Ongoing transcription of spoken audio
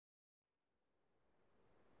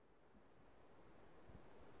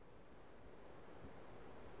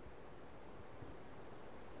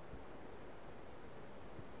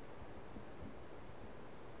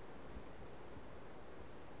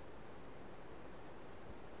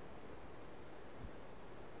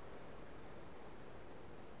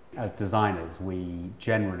as designers, we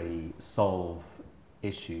generally solve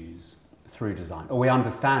issues through design, or we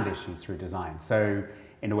understand issues through design. So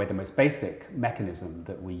in a way, the most basic mechanism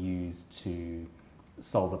that we use to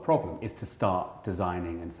solve a problem is to start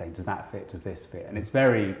designing and saying, does that fit, does this fit? And it's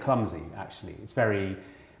very clumsy, actually. It's very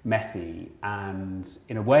messy, and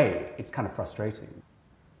in a way, it's kind of frustrating.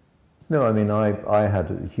 No, I mean, I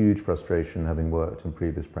had a huge frustration having worked in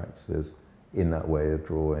previous practices in that way of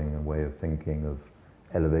drawing, a way of thinking of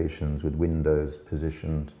elevations with windows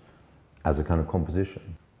positioned as a kind of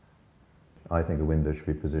composition. I think a window should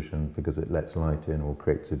be positioned because it lets light in or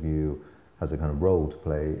creates a view, has a kind of role to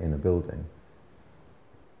play in a building.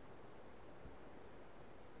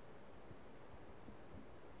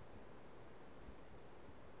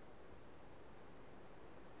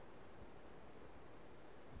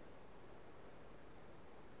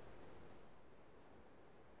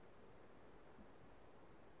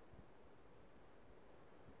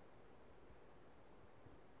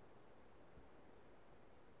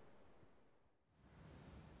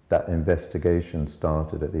 That investigation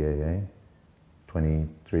started at the AA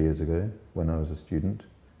 23 years ago when I was a student.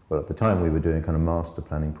 Well, at the time we were doing a kind of master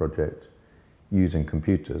planning project using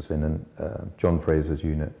computers in John Frazer's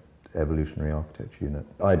unit, evolutionary architecture unit.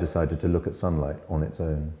 I decided to look at sunlight on its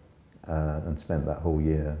own and spent that whole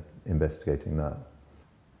year investigating that.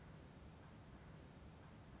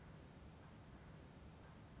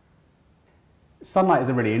 Sunlight is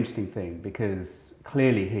a really interesting thing because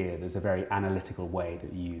clearly here there's a very analytical way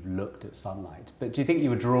that you've looked at sunlight. But do you think you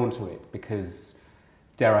were drawn to it because,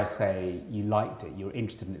 dare I say, you liked it, you were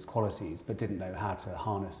interested in its qualities but didn't know how to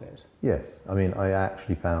harness it? Yes, I mean, I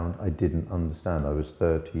actually found I didn't understand. I was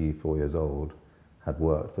 34 years old, had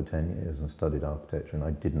worked for 10 years and studied architecture, and I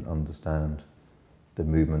didn't understand the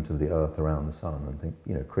movement of the earth around the sun and think,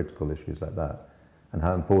 you know, critical issues like that, and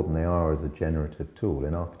how important they are as a generative tool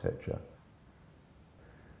in architecture.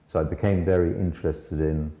 So I became very interested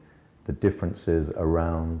in the differences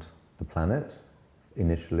around the planet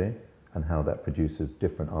initially and how that produces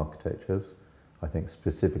different architectures. I think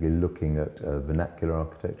specifically looking at vernacular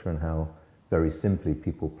architecture and how very simply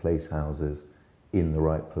people place houses in the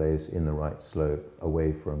right place, in the right slope,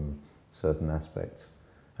 away from certain aspects,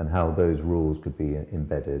 and how those rules could be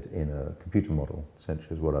embedded in a computer model,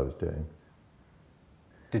 essentially is what I was doing.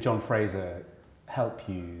 Did John Frazer help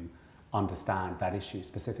you understand that issue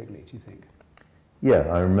specifically, do you think?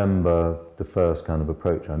 Yeah, I remember the first kind of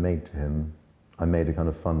approach I made to him. I made a kind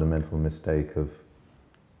of fundamental mistake of,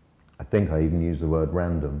 I think I even used the word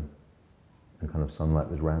random, and kind of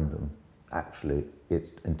sunlight was random. Actually, it's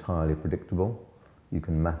entirely predictable. You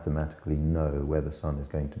can mathematically know where the sun is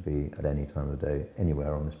going to be at any time of the day,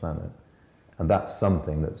 anywhere on this planet. And that's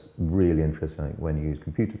something that's really interesting when you use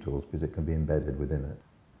computer tools because it can be embedded within it.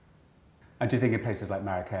 And do you think in places like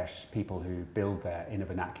Marrakesh, people who build there in a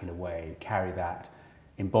vernacular way carry that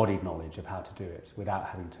embodied knowledge of how to do it without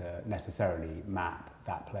having to necessarily map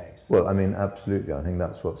that place? Well, I mean, absolutely. I think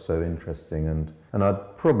that's what's so interesting. And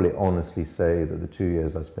I'd probably honestly say that the 2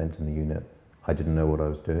 years I spent in the unit, I didn't know what I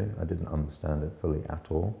was doing. I didn't understand it fully at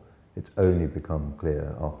all. It's only become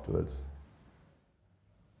clear afterwards.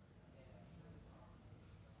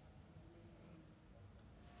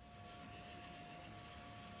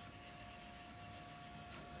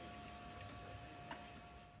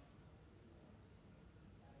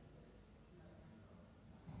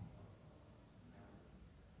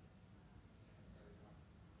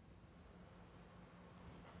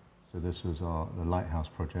 So this was the Lighthouse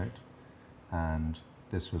project, and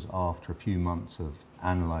this was after a few months of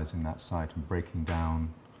analysing that site and breaking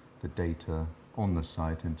down the data on the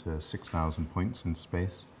site into 6,000 points in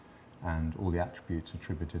space and all the attributes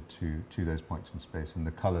attributed to those points in space. And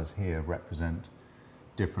the colours here represent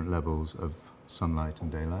different levels of sunlight and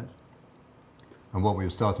daylight. And what we were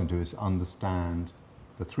starting to do is understand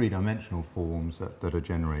the three-dimensional forms that are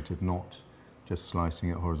generated, not just slicing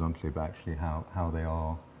it horizontally, but actually how they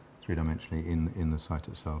are three-dimensionally in the site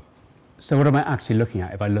itself. So what am I actually looking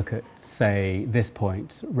at if I look at, say, this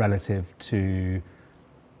point relative to,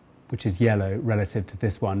 which is yellow, relative to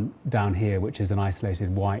this one down here, which is an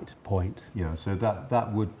isolated white point? Yeah, so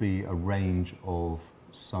that would be a range of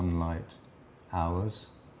sunlight hours,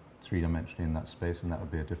 three-dimensionally in that space, and that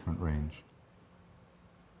would be a different range.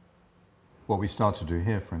 What we start to do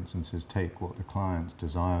here, for instance, is take what the client's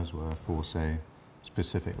desires were for, say,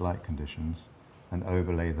 specific light conditions and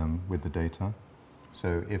overlay them with the data.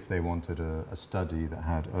 So if they wanted a study that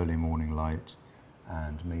had early morning light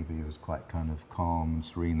and maybe it was quite kind of calm and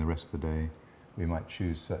serene the rest of the day, we might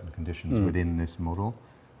choose certain conditions within this model,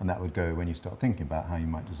 and that would go when you start thinking about how you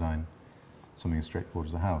might design something as straightforward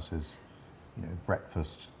as a house is, you know,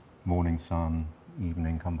 breakfast morning sun,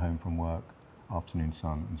 evening, come home from work, afternoon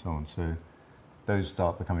sun, and so on. So those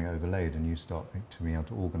start becoming overlaid, and you start to be able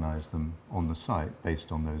to organise them on the site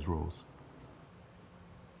based on those rules.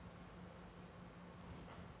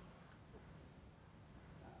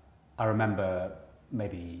 I remember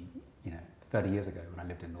maybe 30 years ago when I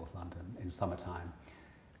lived in North London in summertime,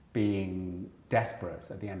 being desperate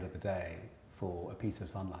at the end of the day for a piece of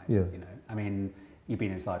sunlight. Yeah. I mean, you've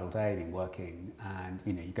been inside all day, been working, and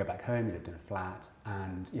you go back home, you lived in a flat,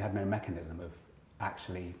 and you had no mechanism of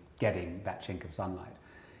actually getting that chink of sunlight.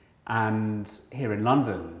 And here in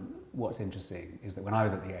London, what's interesting is that when I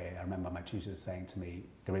was at the AA, I remember my tutors saying to me,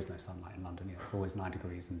 there is no sunlight in London, it's always 9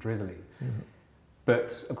 degrees and drizzly. Mm-hmm.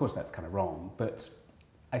 But of course that's kind of wrong. But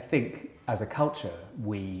I think as a culture,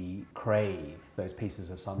 we crave those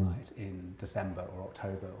pieces of sunlight in December or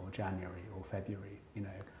October or January or February,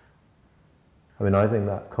 I mean, I think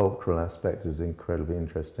that cultural aspect is incredibly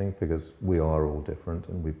interesting because we are all different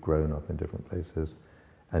and we've grown up in different places.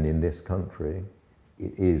 And in this country,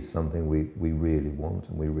 it is something we really want,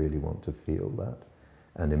 and we really want to feel that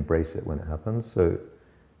and embrace it when it happens. So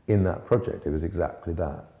in that project, it was exactly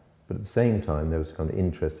that. But at the same time, there was kind of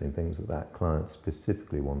interesting things that client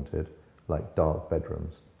specifically wanted, like dark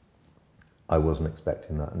bedrooms. I wasn't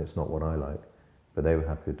expecting that, and it's not what I like, but they were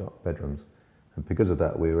happy with dark bedrooms. And because of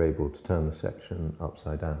that, we were able to turn the section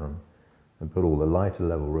upside down and put all the lighter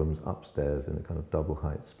level rooms upstairs in a kind of double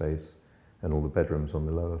height space and all the bedrooms on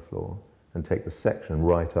the lower floor, and take the section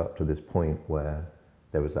right up to this point where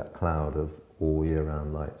there was that cloud of all year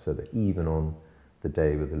round light, so that even on the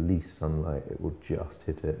day with the least sunlight, it would just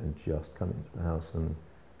hit it and just come into the house and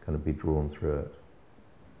kind of be drawn through it.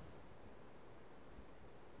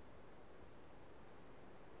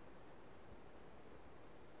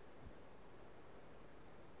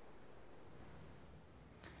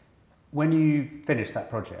 When you finished that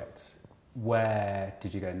project, where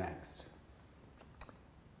did you go next?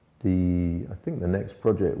 I think the next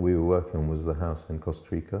project we were working on was the house in Costa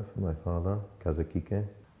Rica for my father, Casa Quique.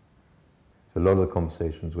 So a lot of the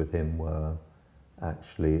conversations with him were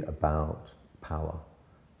actually about power.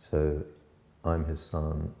 So I'm his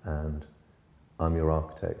son and I'm your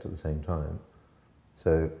architect at the same time.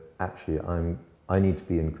 So actually I need to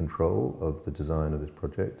be in control of the design of this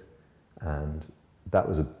project, and that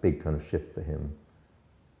was a big kind of shift for him,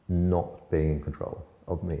 not being in control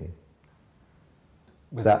of me.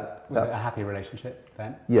 Was it a happy relationship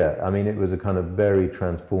then? Yeah, I mean, it was a kind of very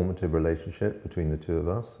transformative relationship between the two of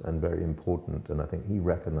us, and very important. And I think he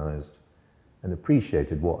recognized and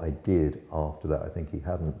appreciated what I did after that. I think he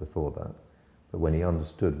hadn't before that. But when he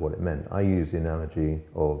understood what it meant, I use the analogy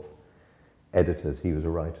of editors. He was a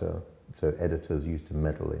writer, so editors used to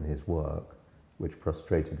meddle in his work, which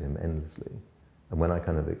frustrated him endlessly. And when I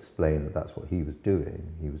kind of explained that that's what he was doing,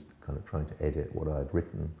 he was kind of trying to edit what I had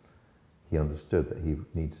written, he understood that he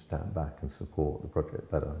would need to stand back and support the project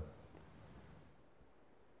better.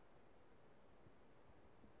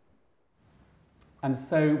 And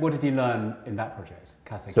so what did you learn in that project,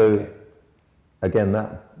 Casa So Quique? again,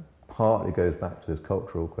 that partly goes back to this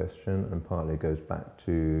cultural question, and partly goes back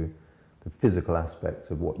to the physical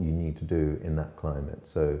aspects of what you need to do in that climate.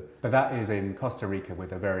 So, but that is in Costa Rica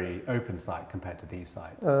with a very open site compared to these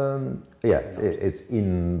sites. Yeah, it's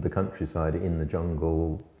in the countryside, in the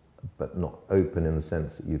jungle, but not open in the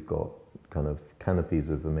sense that you've got kind of canopies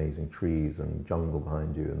of amazing trees and jungle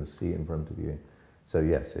behind you and the sea in front of you. So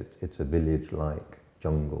yes, it's a village-like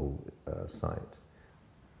jungle site.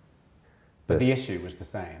 But the issue was the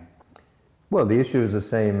same. Well, the issue is the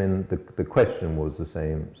same, and the question was the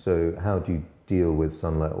same. So how do you deal with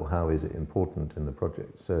sunlight, or how is it important in the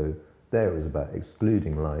project? So there it was about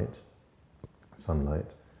excluding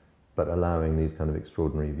sunlight, but allowing these kind of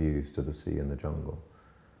extraordinary views to the sea and the jungle.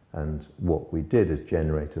 And what we did is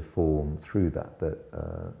generate a form through that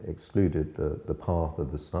excluded the path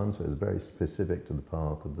of the sun, so it was very specific to the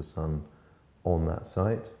path of the sun on that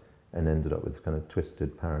site, and ended up with this kind of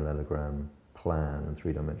twisted parallelogram plan and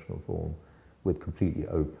three-dimensional form with completely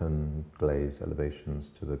open glazed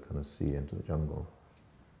elevations to the kind of sea and to the jungle.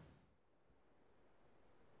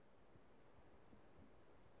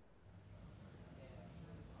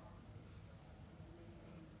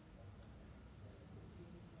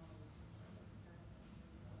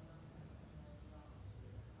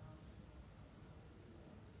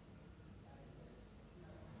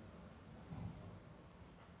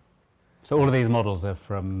 So all of these models are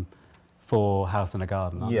from For House and a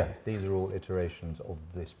Garden, aren't they? These are all iterations of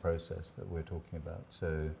this process that we're talking about.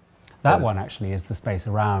 So that one actually is the space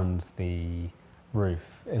around the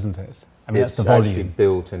roof, isn't it? I mean, it's that's the volume. actually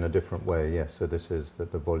built in a different way, yes. So this is the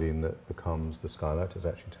volume that becomes the skylight is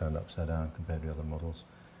actually turned upside down compared to other models.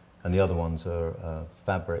 And the other ones are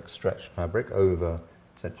fabric, stretched fabric over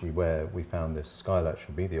essentially where we found this skylight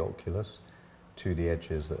should be, the oculus, to the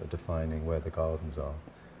edges that are defining where the gardens are.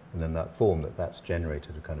 And then that form that's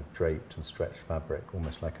generated, a kind of draped and stretched fabric,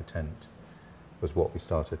 almost like a tent, was what we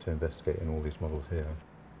started to investigate in all these models here.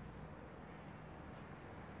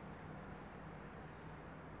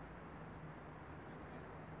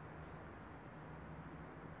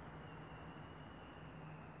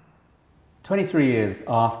 "23 years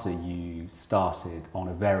after you started on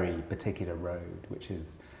a very particular road, which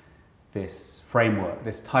is this framework,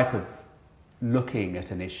 this type of looking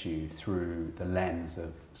at an issue through the lens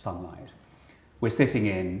of sunlight, we're sitting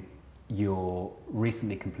in your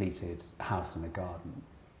recently completed house and a garden.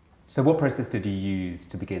 So what process did you use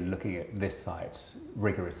to begin looking at this site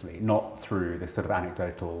rigorously, not through this sort of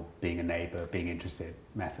anecdotal, being a neighbour, being interested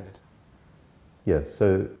method?" Yes,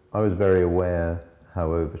 so I was very aware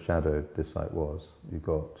how overshadowed this site was. You've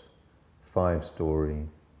got 5-storey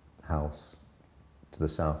house to the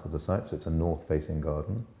south of the site, so it's a north-facing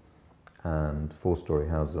garden, and 4-storey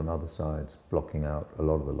houses on other sides, blocking out a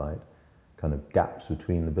lot of the light, kind of gaps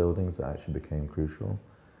between the buildings that actually became crucial.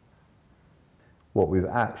 What we've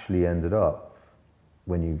actually ended up,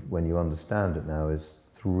 when you understand it now, is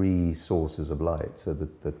 3 sources of light. So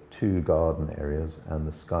the 2 garden areas and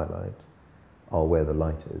the skylight are where the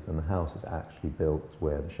light is, and the house is actually built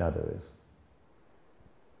where the shadow is.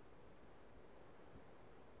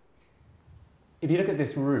 If you look at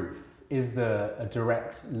this roof, is there a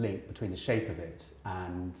direct link between the shape of it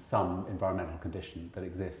and some environmental condition that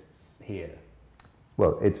exists here?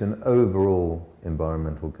 Well, it's an overall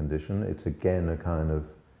environmental condition. It's again a kind of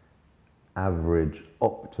average,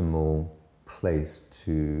 optimal place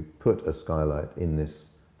to put a skylight in this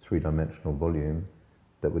 3-dimensional volume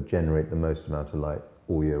that would generate the most amount of light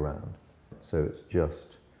all year round. So it's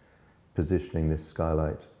just positioning this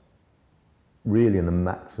skylight really in the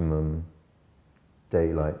maximum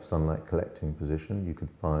daylight, sunlight collecting position you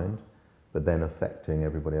could find, but then affecting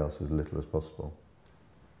everybody else as little as possible.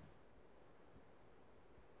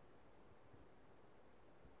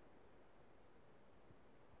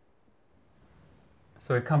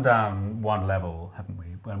 So we've come down 1 level, haven't we?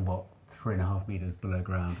 And what, 3.5 metres below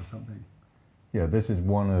ground or something? Yeah, this is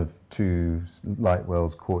one of 2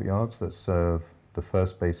 Lightwell's courtyards that serve the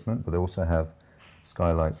first basement, but they also have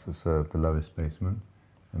skylights that serve the lowest basement.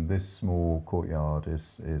 And this small courtyard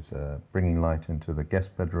is bringing light into the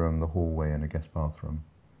guest bedroom, the hallway, and a guest bathroom.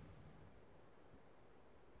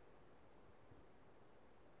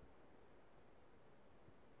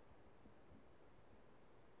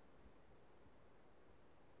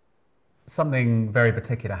 Something very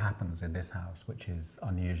particular happens in this house, which is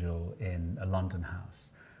unusual in a London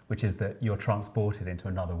house, which is that you're transported into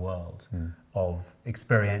another world of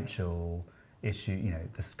experiential issue, you know,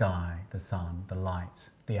 the sky, the sun, the light,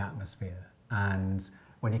 the atmosphere. And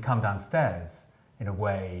when you come downstairs, in a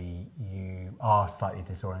way, you are slightly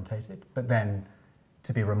disorientated, but then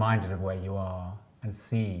to be reminded of where you are and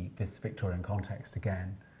see this Victorian context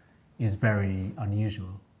again is very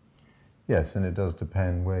unusual. Yes, and it does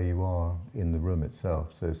depend where you are in the room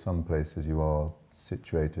itself. So some places you are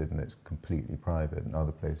situated and it's completely private, and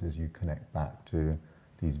other places you connect back to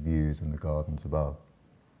these views and the gardens above.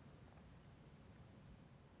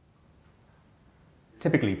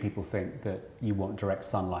 Typically people think that you want direct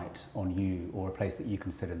sunlight on you or a place that you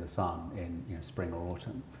can sit in the sun in, you know, spring or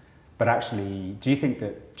autumn. But actually, do you think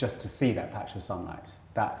that just to see that patch of sunlight,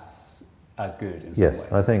 that's as good in some ways?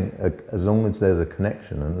 Yes, I think as long as there's a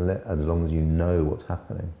connection and as long as you know what's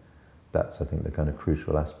happening, that's, I think, the kind of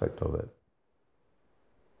crucial aspect of it.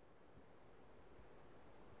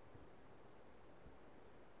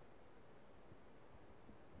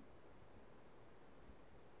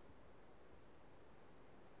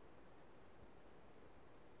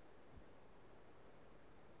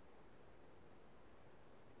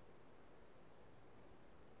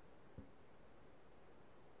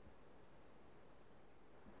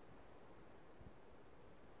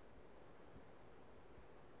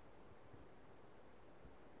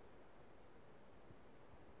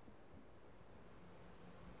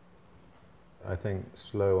 I think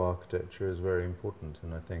slow architecture is very important,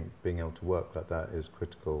 and I think being able to work like that is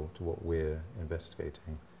critical to what we're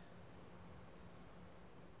investigating.